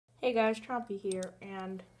Hey guys, Chompy here,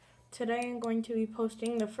 and today I'm going to be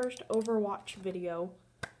posting the first Overwatch video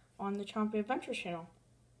on the Chompy Adventures channel.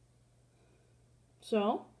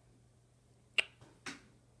 So,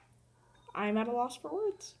 I'm at a loss for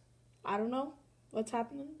words. I don't know what's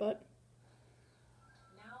happening, but...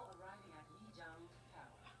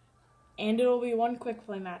 And it'll be one quick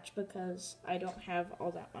play match because I don't have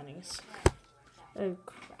all that monies. Oh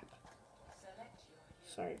crap.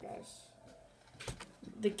 Sorry guys.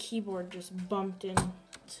 The keyboard just bumped into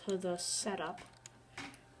the setup.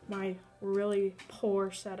 My really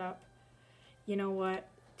poor setup. You know what?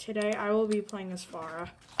 Today I will be playing as Farah.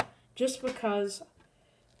 Just because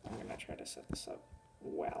I'm going to try to set this up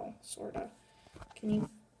well, sort of. Can you,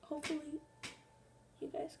 hopefully, you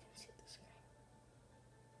guys can see the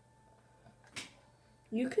screen.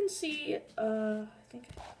 You can see, I think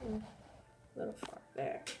a little far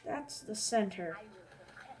there. That's the center.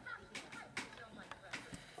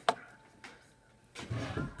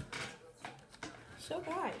 So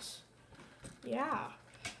guys, yeah.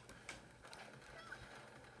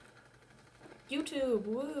 YouTube,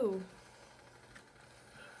 woo.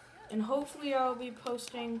 And hopefully I'll be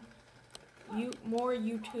posting more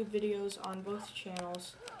YouTube videos on both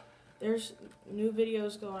channels. There's new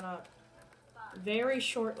videos going up very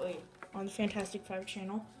shortly on the Fantastic 5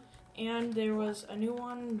 channel. And there was a new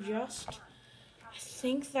one just, I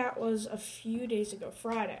think that was a few days ago.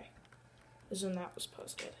 Friday is when that was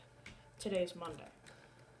posted. Today's Monday.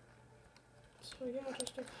 So yeah,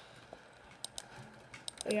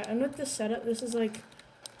 yeah, and with the setup, this is like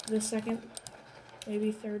the second,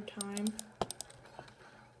 maybe third time.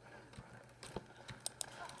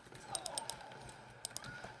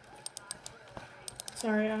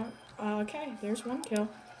 Sorry, okay, there's one kill.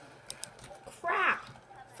 Crap!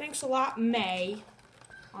 Thanks a lot, May,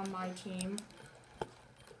 on my team.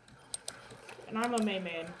 And I'm a May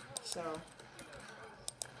main, so.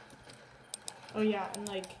 Oh yeah, and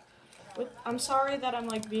like, I'm sorry that I'm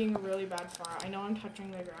like being a really bad Farah. I know I'm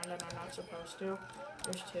touching the ground and I'm not supposed to.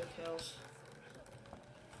 There's 2 kills.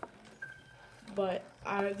 But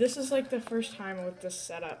this is like the first time with this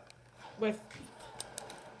setup. With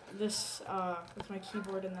this, with my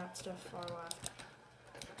keyboard and that stuff far left.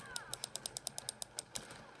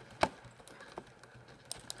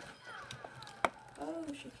 Oh,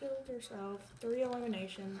 she killed herself. 3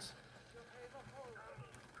 eliminations.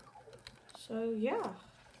 So yeah.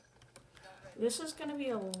 This is going to be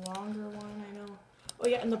a longer one, I know. Oh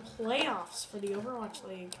yeah, and the playoffs for the Overwatch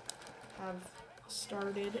League have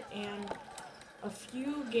started, and a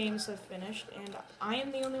few games have finished, and I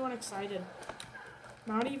am the only one excited.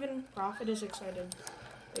 Not even Prophet is excited.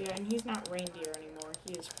 But yeah, and he's not Reindeer anymore,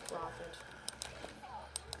 he is Prophet.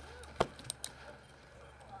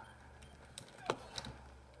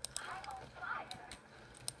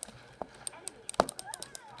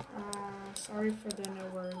 Sorry for the no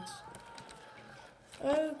words.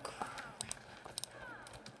 Oh, crap.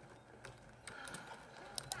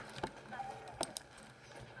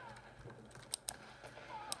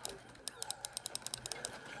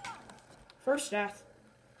 First death.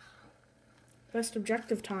 Best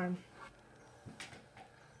objective time.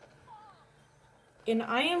 And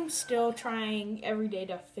I am still trying every day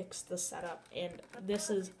to fix the setup. And this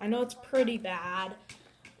is, I know it's pretty bad.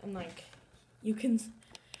 And like,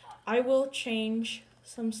 I will change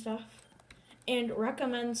some stuff. And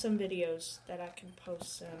recommend some videos that I can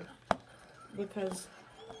post soon, because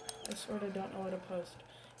I sort of don't know what to post,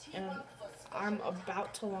 and I'm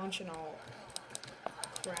about to launch an alt.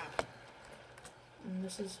 Crap. And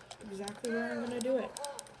this is exactly where I'm gonna do it.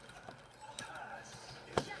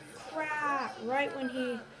 Crap! Right when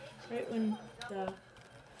the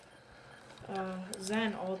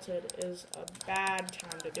Zen ulted is a bad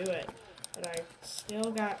time to do it, but I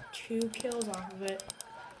still got 2 kills off of it.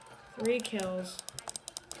 3 kills.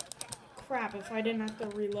 Crap, if I didn't have to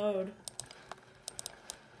reload.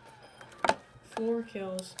 4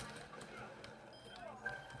 kills.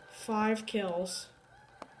 5 kills.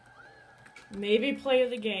 Maybe play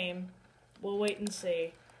of the game. We'll wait and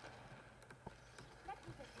see.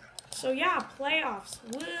 So yeah, playoffs.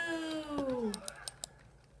 Woo!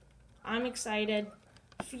 I'm excited.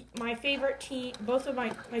 My favorite team, both of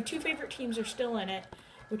my 2 favorite teams are still in it,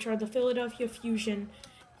 which are the Philadelphia Fusion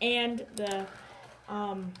and the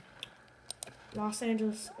Los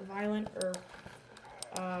Angeles Violent, or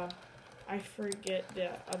I forget the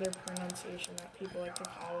other pronunciation that people like to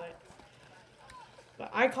call it. But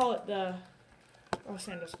I call it the Los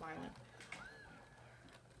Angeles Violent.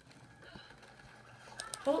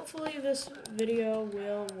 Hopefully this video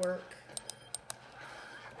will work.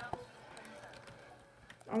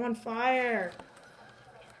 I'm on fire.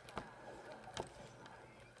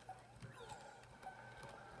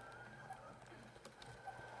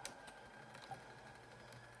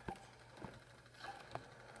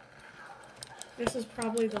 This is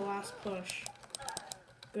probably the last push.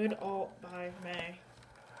 Good ult by May.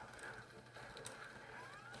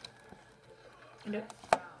 And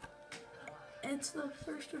it's the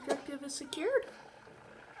first objective is secured.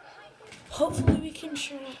 Hopefully we can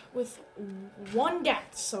share with 1 death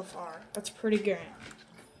so far. That's pretty good.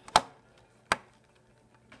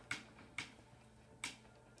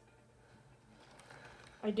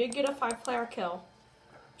 I did get a 5-player kill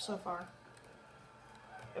so far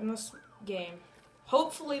in this game.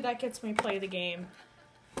 Hopefully that gets me play the game.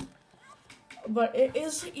 But it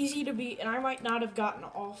is easy to beat, and I might not have gotten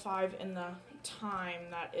all 5 in the time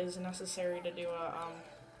that is necessary to do a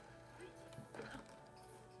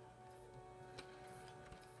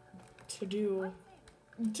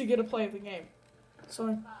to get a play of the game.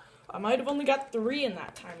 So I might have only got 3 in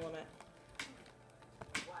that time limit.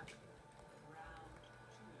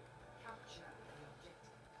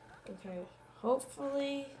 Okay,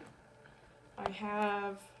 hopefully I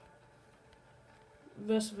have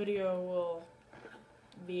this video will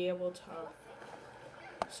be able to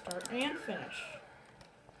start and finish,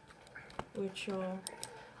 which will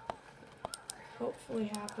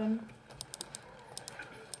hopefully happen.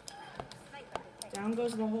 Down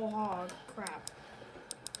goes the whole hog. Crap.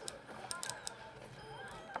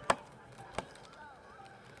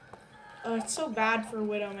 It's so bad for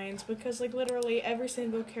Widow mains because, like, literally every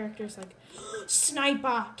single character is like,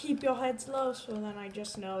 sniper, keep your heads low. So then I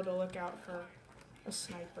just know to look out for a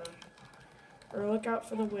sniper. Or look out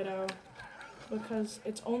for the Widow. Because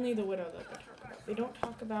it's only the Widow that they talk about. They don't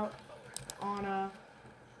talk about Ana.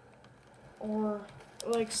 Or,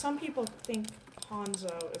 like, some people think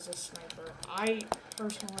Hanzo is a sniper. I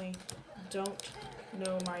personally don't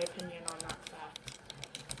know my opinion on that fact.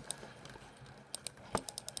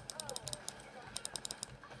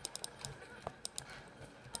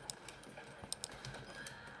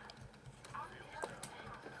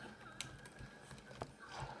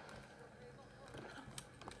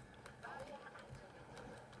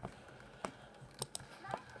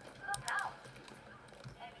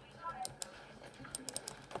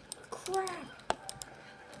 Crap!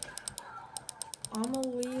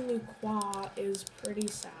 Amelie Lacroix is pretty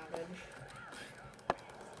savage.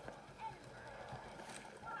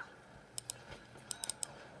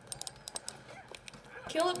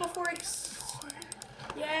 Kill it before he...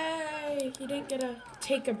 Yay! He didn't get to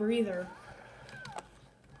take a breather.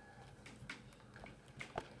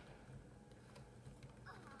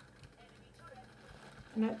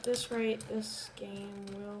 And at this rate, this game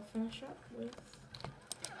will finish up with...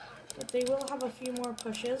 But they will have a few more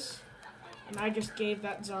pushes. And I just gave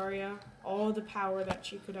that Zarya all the power that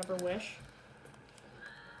she could ever wish.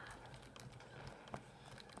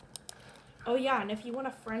 Oh yeah, and if you want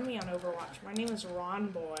to friend me on Overwatch, my name is Ron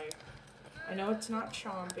Boy. I know it's not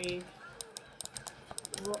Chompy.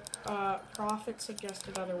 Prophet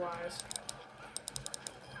suggested otherwise.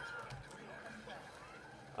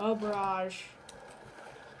 Oh, Barrage.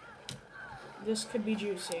 This could be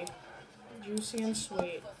juicy. Juicy and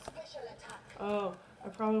sweet. Oh, I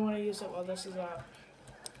probably want to use it while this is up.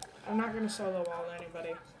 I'm not going to solo wall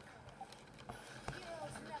anybody.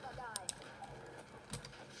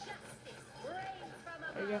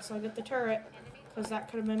 I guess I'll get the turret, because that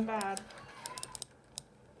could have been bad.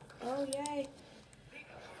 Oh, yay.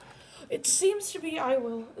 It seems to be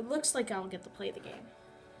it looks like I'll get to play the game.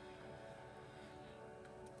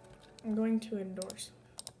 I'm going to endorse.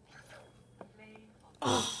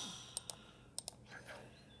 Oh.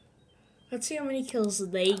 Let's see how many kills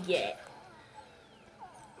they get.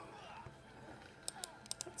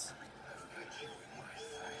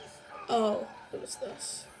 Oh, it was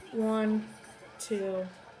this. 1, 2.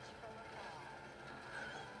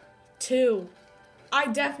 2. I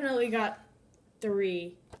definitely got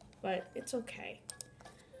 3, but it's okay.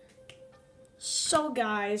 So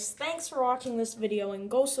guys, thanks for watching this video and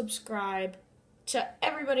go subscribe to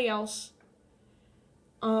everybody else.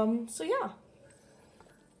 So yeah.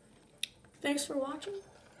 Thanks for watching.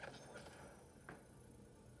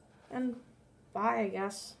 And bye, I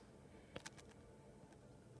guess.